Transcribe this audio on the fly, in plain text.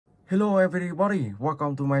Hello everybody,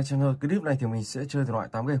 welcome to my channel. Clip này thì mình sẽ chơi thể loại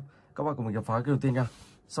 8 game. Các bạn cùng mình khám phá cái đầu tiên nha.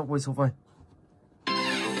 Subway Surfing.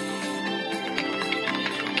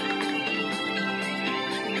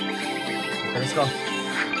 Okay, let's go.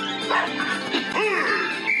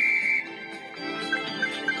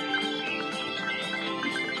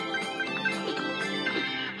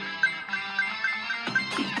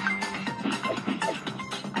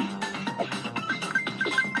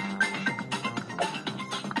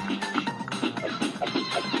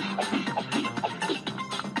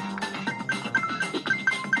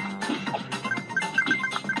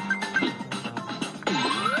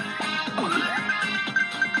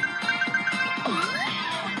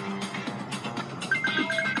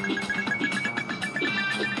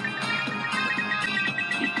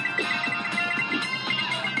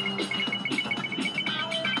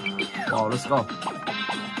 Wow, let's go.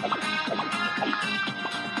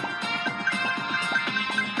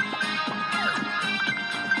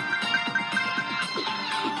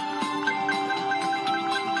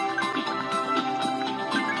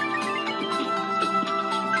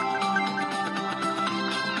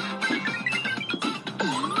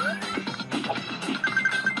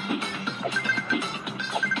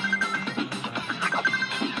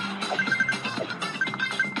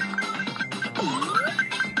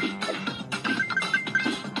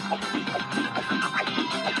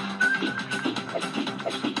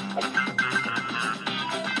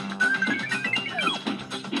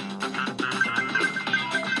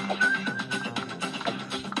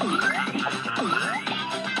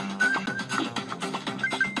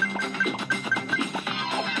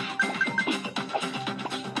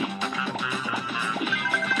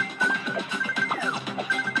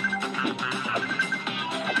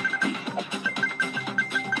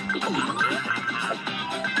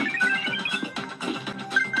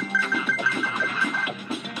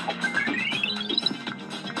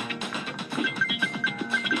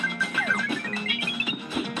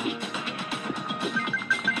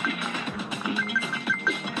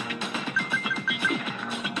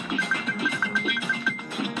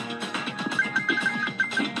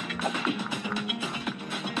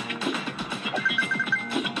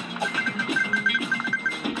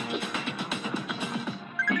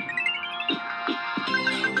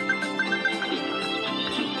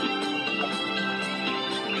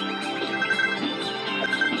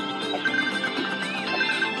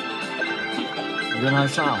 Gần 2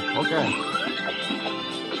 sao, ok.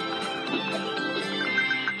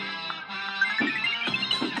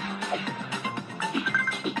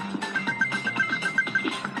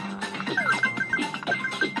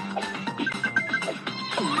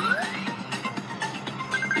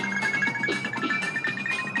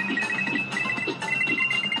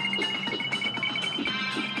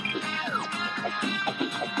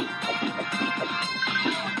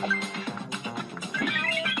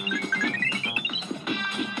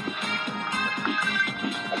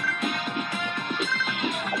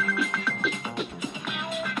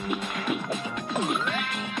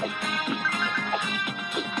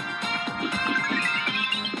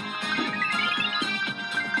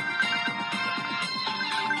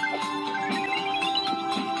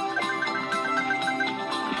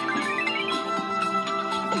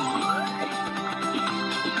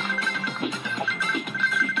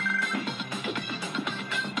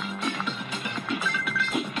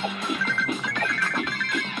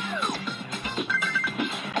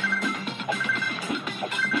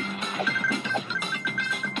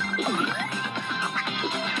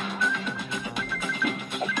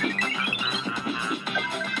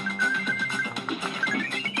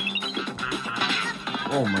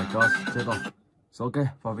 Oh my god, chết rồi. Ok,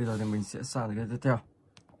 và bây giờ thì mình sẽ sang cái tiếp theo.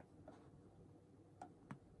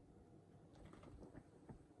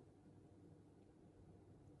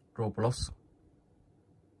 Roblox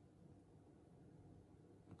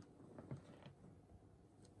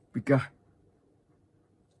Biggy.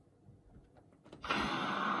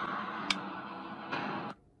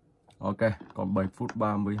 Ok, còn 7 phút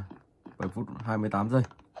 30, 7 phút 28 giây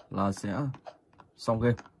là sẽ xong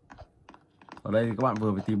game. Ở đây thì các bạn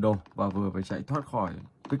vừa phải tìm đồ và vừa phải chạy thoát khỏi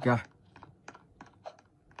Biggy.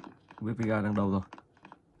 Không biết Biggy đang đâu rồi.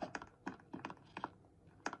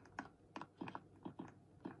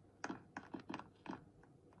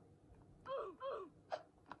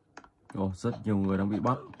 Ồ, rất nhiều người đang bị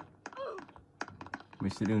bắt.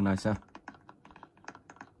 Mình sẽ đường này xem.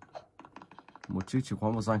 Một chiếc chìa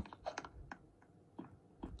khóa màu xanh.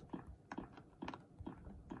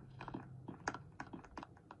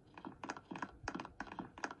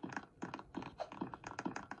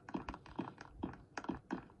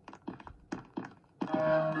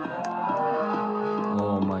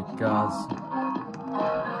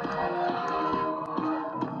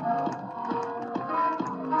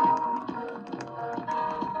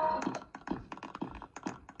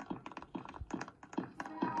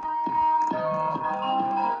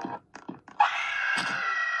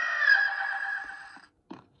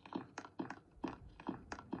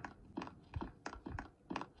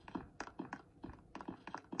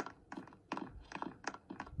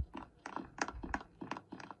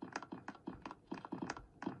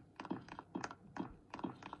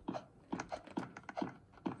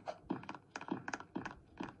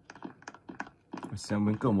 Xem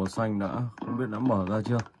miếng cửa màu xanh đã không biết đã mở ra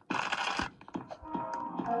chưa.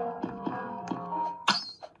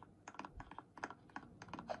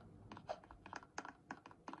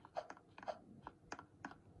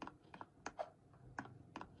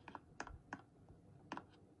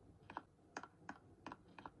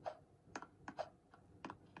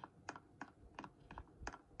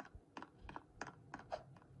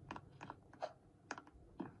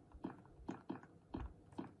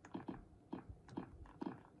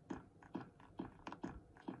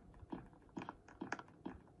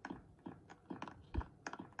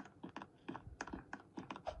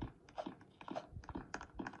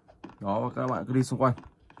 Đó, và các bạn cứ đi xung quanh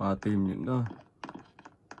và tìm những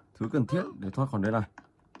thứ cần thiết để thoát khỏi nơi này.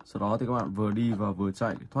 Sau đó thì các bạn vừa đi và vừa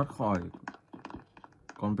chạy để thoát khỏi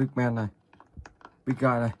con Big Man này, Big Guy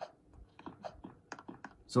này.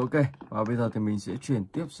 Rồi ok, và bây giờ thì mình sẽ chuyển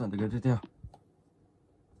tiếp sang game tiếp theo.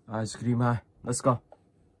 Ice Cream 2, let's go.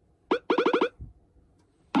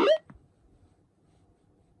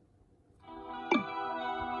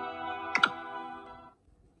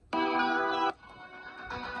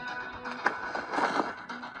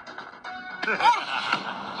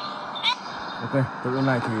 Ok, từ bên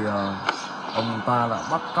này thì ông ta đã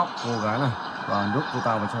bắt cóc cô gái này và nhốt cô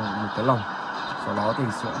ta vào trong một cái lồng. Sau đó thì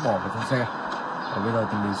sẽ bỏ vào trong xe. Và bây giờ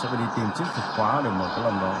thì mình sẽ phải đi tìm chiếc chìa khóa để mở cái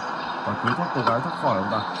lồng đó và cứu thoát cô gái thoát khỏi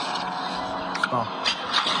ông ta. Stop.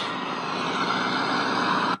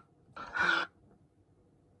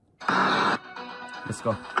 Let's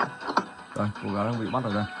go. Rồi, cô gái đang bị bắt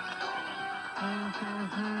ở đây.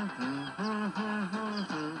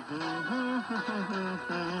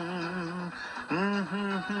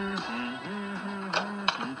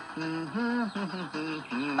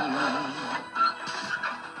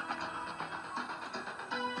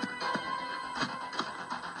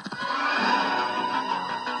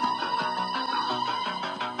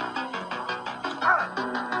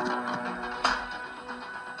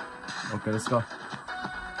 Okay, let's go.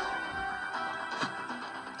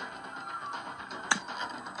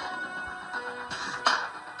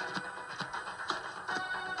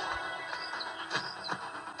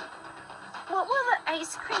 What will the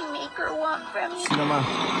ice cream maker want from you? Cinema.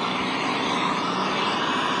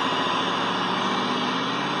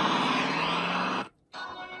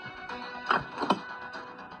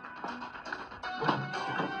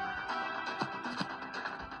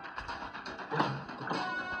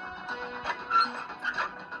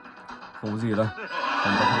 Không có gì ở đây,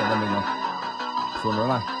 không có phát hiện ra mình đâu. Xuống đó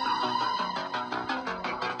này.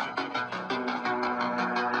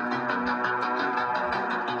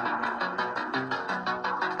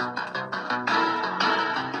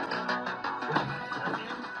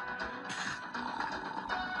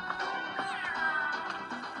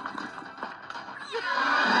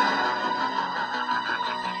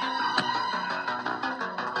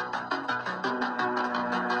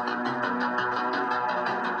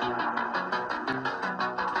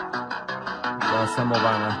 Và xem màu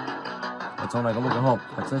vàng này, ở trong này có một cái hộp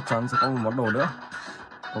và chắc chắn sẽ có một món đồ nữa.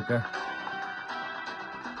 Ok.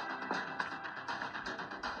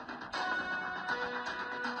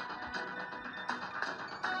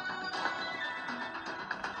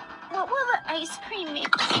 What will the ice cream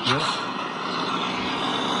maker? Yes.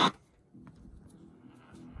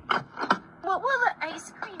 What will the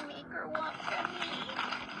ice cream maker want from me?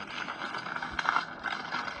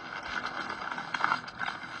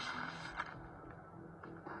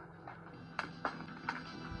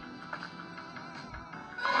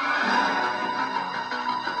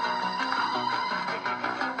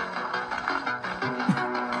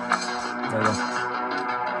 Đây rồi.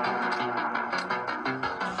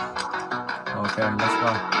 Ok, let's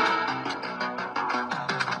go.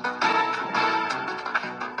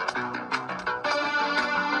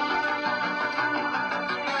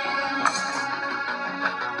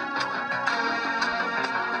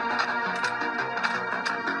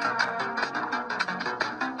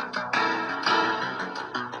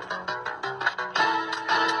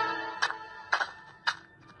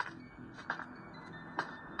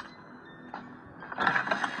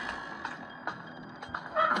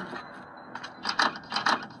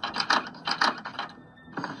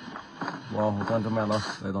 hộp thức ăn cho mèo đâu?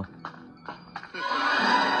 Đây rồi.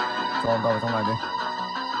 Cho ông ta vào trong này đi.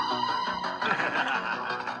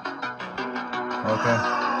 Ok.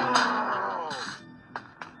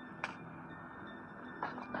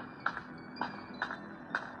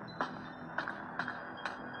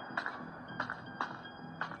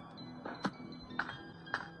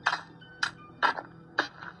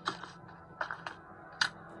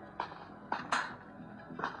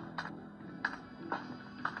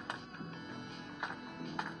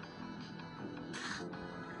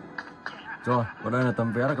 Rồi, và đây là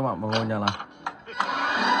tấm vé để các bạn vào ngôi nhà này.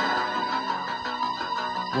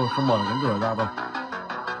 Ôi, không mở được cánh cửa ra rồi.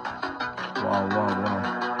 Wow, wow, wow.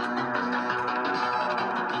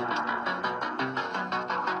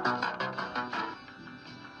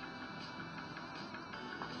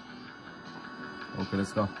 Ok,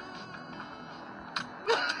 let's go.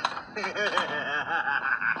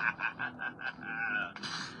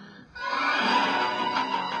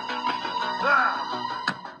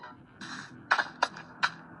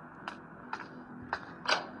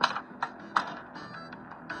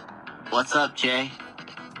 What's up, Jay?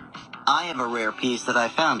 I have a rare piece that I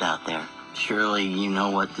found out there. Surely you know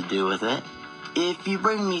what to do with it. If you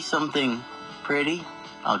bring me something pretty,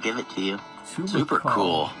 I'll give it to you. Super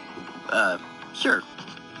cool. Sure.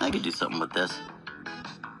 I could do something with this.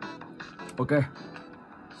 Ok.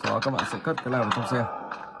 Sau đó các bạn sẽ cất cái này vào trong xe.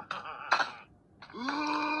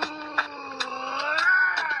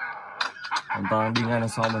 Chúng ta đi ngay đằng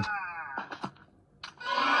sau mình.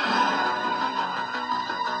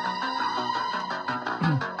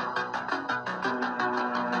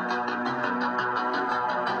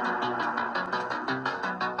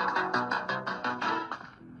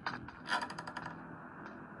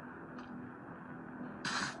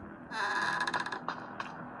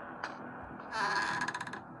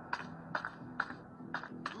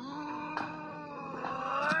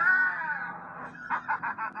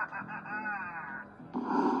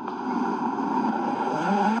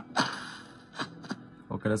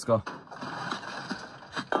 Okay, let's go.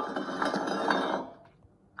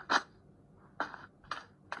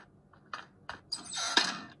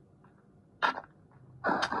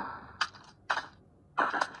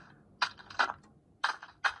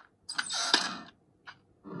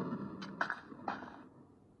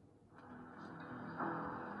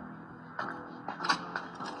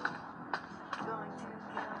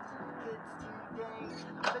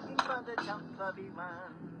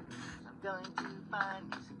 I'm going to find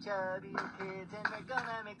me some chubby kids and we're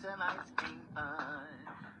gonna make some ice cream fun.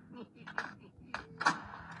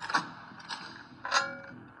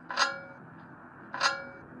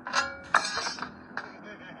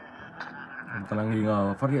 Chúng ta đang nghi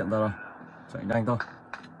ngờ phát hiện ra rồi. Chạy nhanh thôi.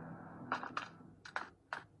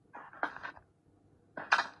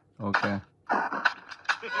 Ok.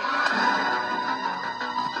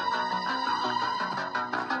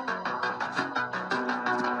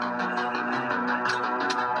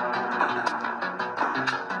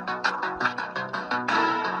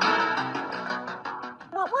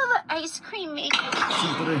 What will the ice cream make?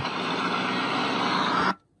 Xin tôi đi.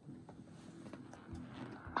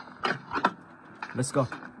 Let's go.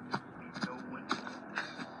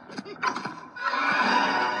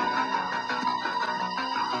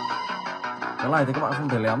 Cái này thì các bạn không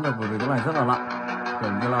thể lém được bởi vì cái này rất là nặng,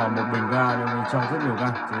 kiểu như là một bình ga nhưng bên trong rất nhiều ga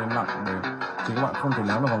cho nên nặng để thì các bạn không thể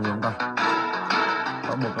lém được vào người chúng ta.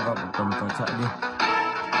 Bắt buộc các bạn phải cầm và chạy đi.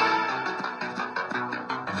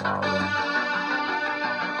 Wow.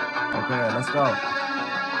 Ok, let's go.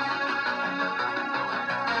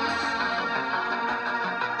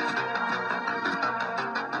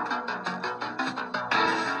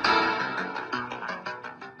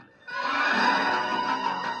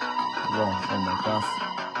 Wow, oh my gosh.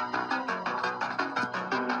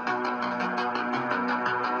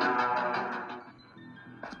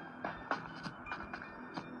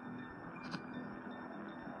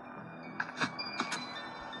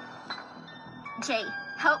 Jay,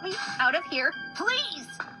 help me out of here, please!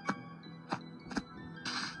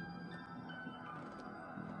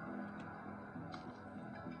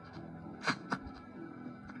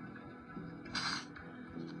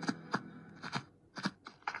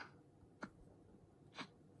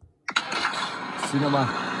 Cinema.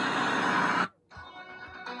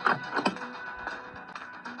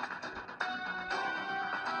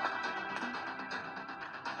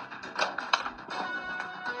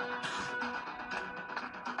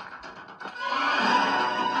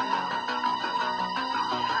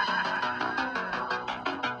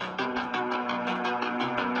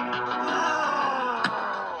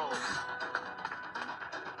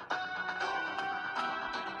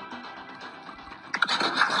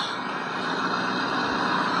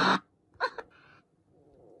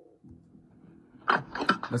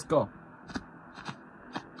 Let's go.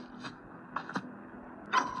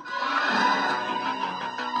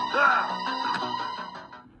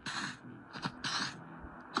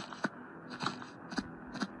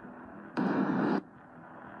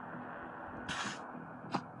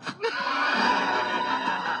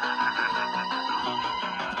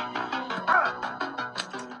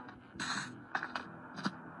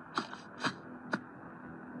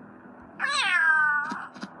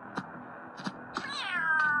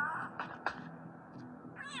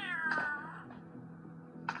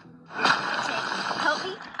 Help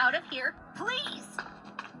me out of here, please.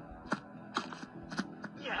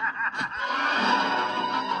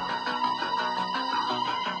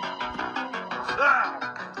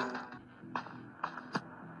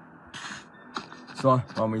 Rồi,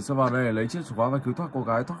 và mình sẽ vào đây để lấy chiếc chìa khóa và cứu thoát cô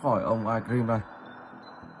gái thoát khỏi ông Ice Cream này.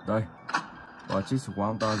 Đây. Và chiếc chìa khóa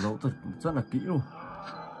ông ta giấu rất là kỹ luôn.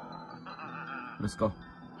 Let's go.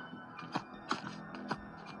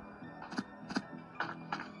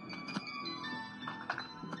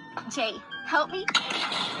 Jay, help me.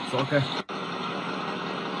 Rồi, ok.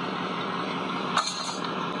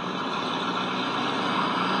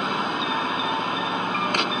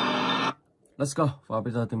 Let's go. Và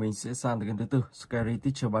bây giờ thì mình sẽ sang game thứ tư, Scary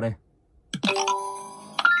Teacher 3D.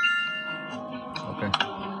 Ok.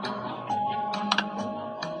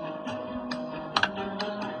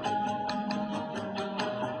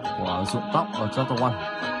 Quả rụng tóc ở chapter 1.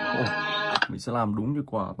 Mình sẽ làm đúng như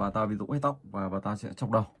quả bà ta bị rụng hết tóc và bà ta sẽ chọc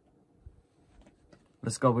đầu.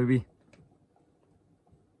 Let's go baby.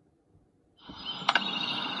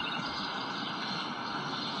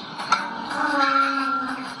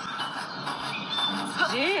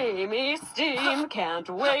 Steamy steam, can't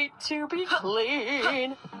wait to be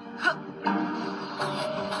clean.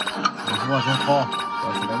 Mình sẽ vào trong kho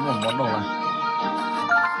và sẽ đánh một món đồ này.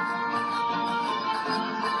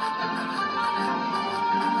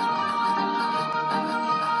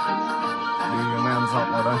 Đi men dọc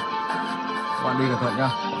ở đây. Các bạn đi cẩn thận nhá,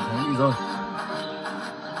 tránh bị rơi.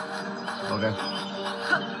 Ok.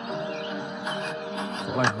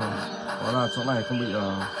 Chỗ này rồi. Đó là chỗ này không bị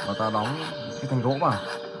bà ta đóng cái thanh gỗ vào.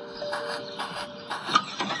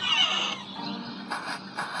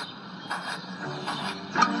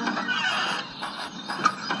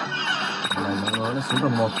 Này nó ngớ nó xuống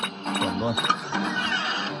tầng 1 chuẩn luôn.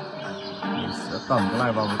 Mình sẽ tẩm cái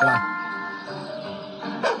này vào với cái này.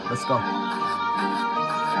 Let's go.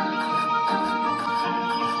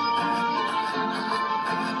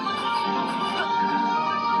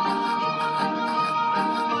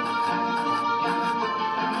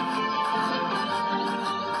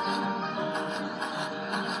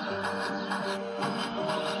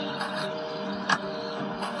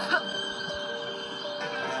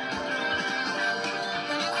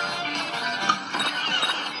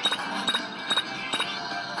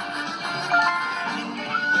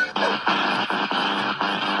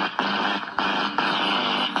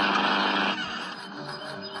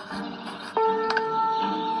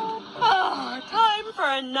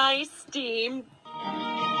 Nice steam.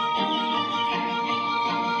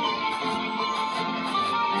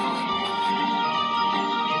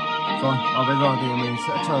 Rồi, và bây giờ thì mình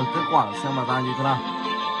sẽ chờ kết quả xem bà ta như thế nào.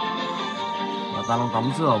 Bà ta đang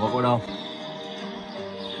tắm rửa vào gội đầu.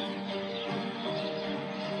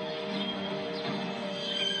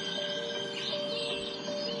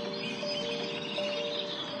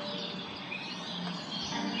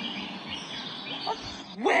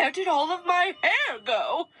 Where did all of my hair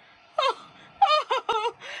go?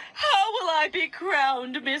 How will I be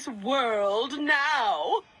crowned Miss World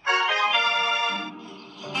now?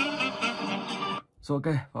 Rồi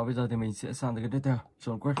ok, và bây giờ thì mình sẽ sang tới cái tiếp theo,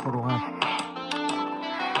 John Quest Photo 2.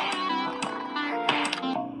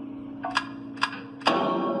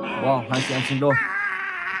 Wow, hai chị em sinh đôi.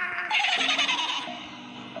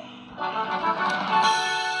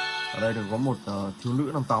 Ở đây được có một thiếu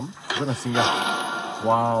nữ đang tắm, rất là xinh đẹp.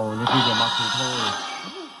 Wow, nhưng khi rửa mặt thì thôi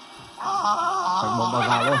thành một bà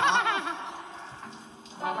già luôn.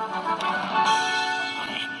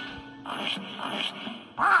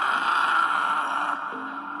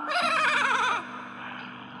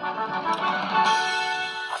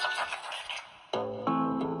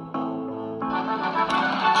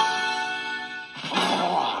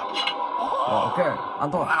 Ok, ăn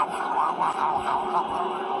thôi.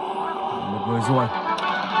 Một người ruồi.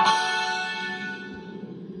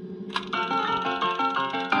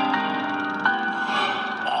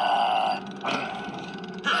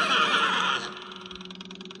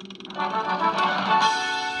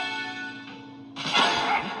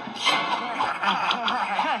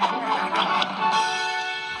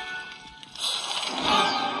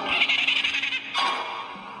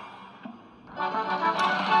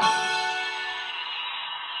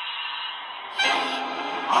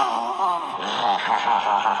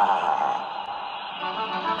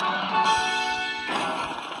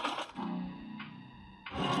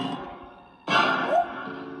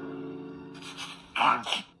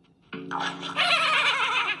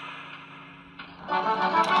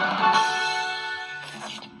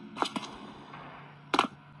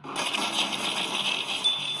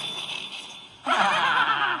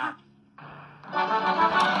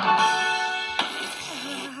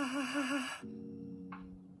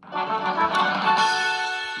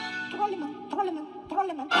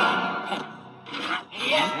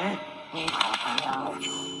 Rồi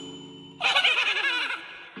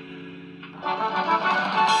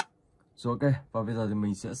ok, và bây giờ thì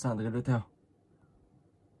mình sẽ sang tới cái tiếp theo.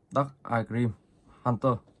 Dark Ice Cream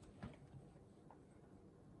Hunter.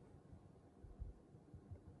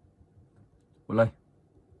 Play.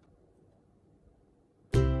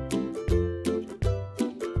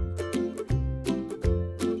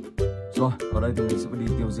 Rồi, ở đây thì mình sẽ phải đi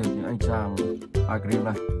tiêu diệt những anh chàng Ice Cream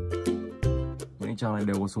này. Những anh chàng này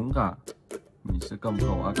đều có súng cả. Mình sẽ cầm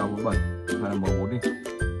khẩu AK-47 hay là M4 đi.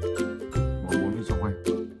 M4 đi cho quay.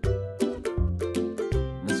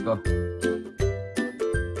 Let's go.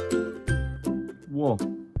 Wow.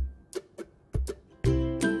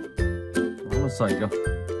 Nó sẩy kìa.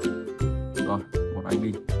 Rồi, một anh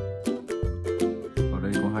đi. Ở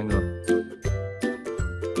đây có 2 người.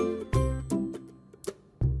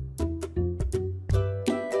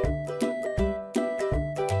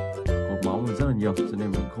 Cột máu mình rất là nhiều, cho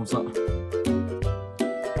nên mình không sợ.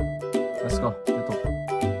 Let's go, tiếp tục.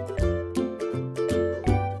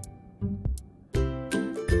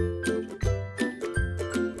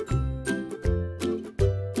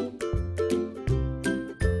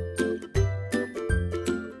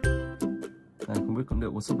 Không biết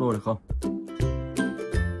liệu có sắp đôi được không?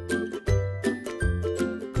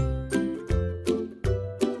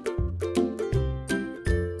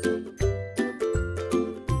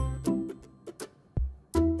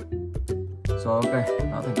 Rồi ok,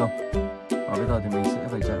 đã thành công. Và bây giờ thì mình sẽ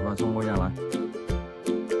phải chạy vào trong ngôi nhà này.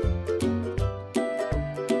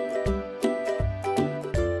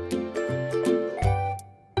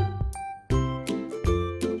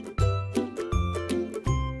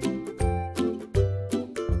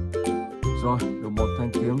 Rồi, được một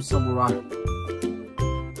thanh kiếm samurai.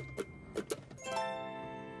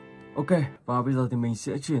 Ok, và bây giờ thì mình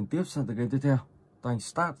sẽ chuyển tiếp sang tới game tiếp theo. Thành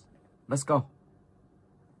start. Let's go.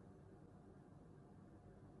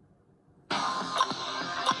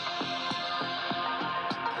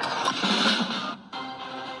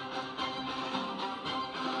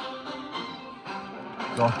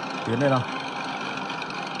 Rồi, tiến lên nào.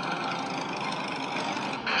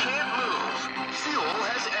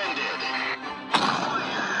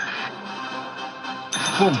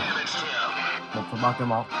 Boom. 1/3 cái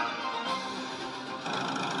máu.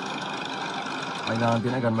 Anh đang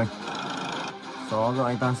tiến lại gần mình. Sau đó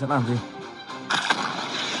rồi anh ta sẽ làm gì?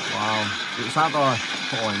 Wow, tự sát rồi.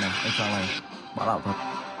 Ôi này, anh chàng này bá đạo thật.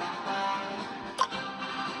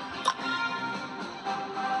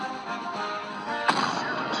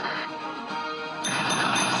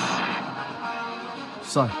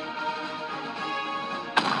 Rồi.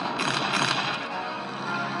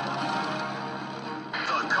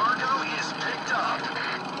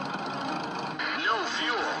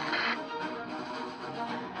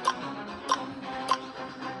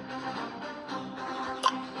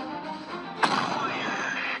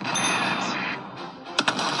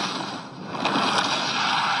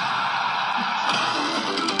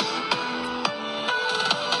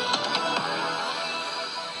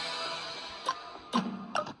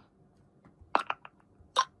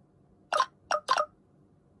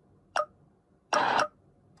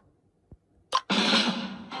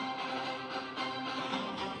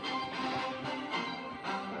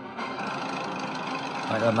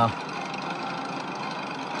 Lại gần nào.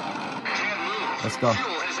 Let's go.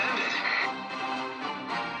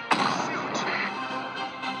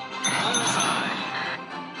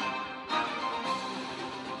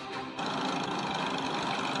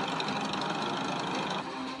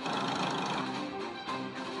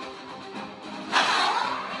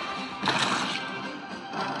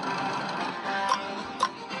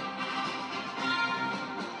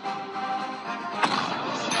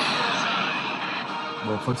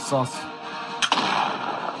 Perfect sauce.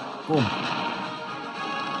 Boom.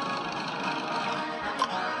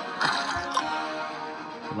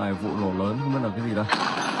 Cái này vụ nổ lớn không biết là cái gì đâu.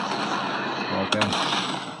 Ok.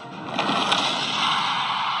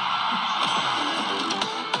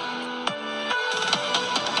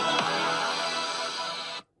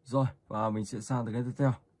 Rồi, và mình sẽ sang tới cái tiếp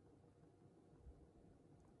theo.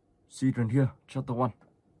 Siren here, chapter 1.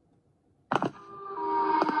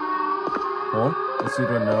 Ủa? Cái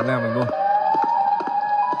Siren nó leo mình luôn.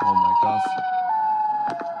 Oh my god.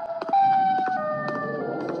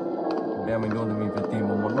 Leo mình luôn thì mình phải tìm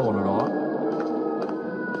một món đồ nào đó.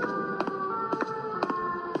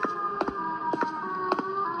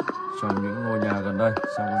 Trong những ngôi nhà gần đây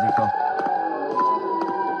xem có gì không.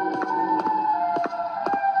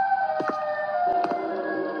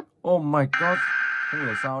 Oh my god. Không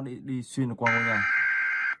hiểu sao đi xuyên qua ngôi nhà.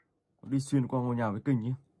 Đi xuyên qua ngôi nhà với kinh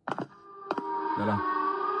nhỉ. Đây là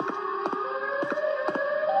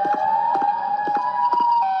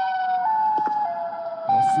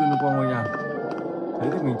được qua ngôi nhà. Thế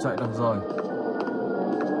thì mình chạy được rồi.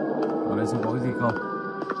 Ở đây xem có cái gì không.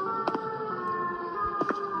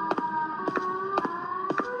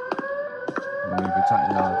 Và mình phải chạy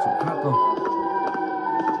chỗ khác thôi.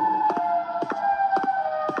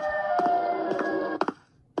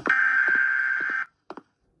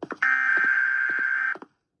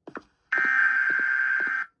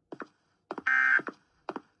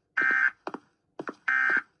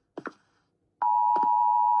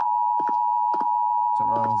 Chắc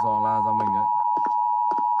là dò la ra mình đấy.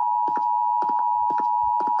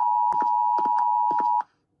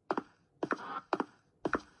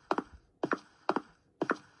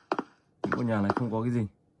 Những ngôi nhà này không có cái gì.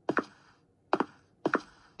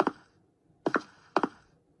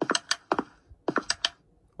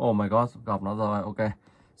 Oh my god, gặp nó rồi. Ok.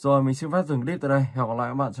 Rồi mình xin phép dừng clip tại đây. Hẹn gặp lại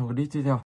các bạn trong clip tiếp theo.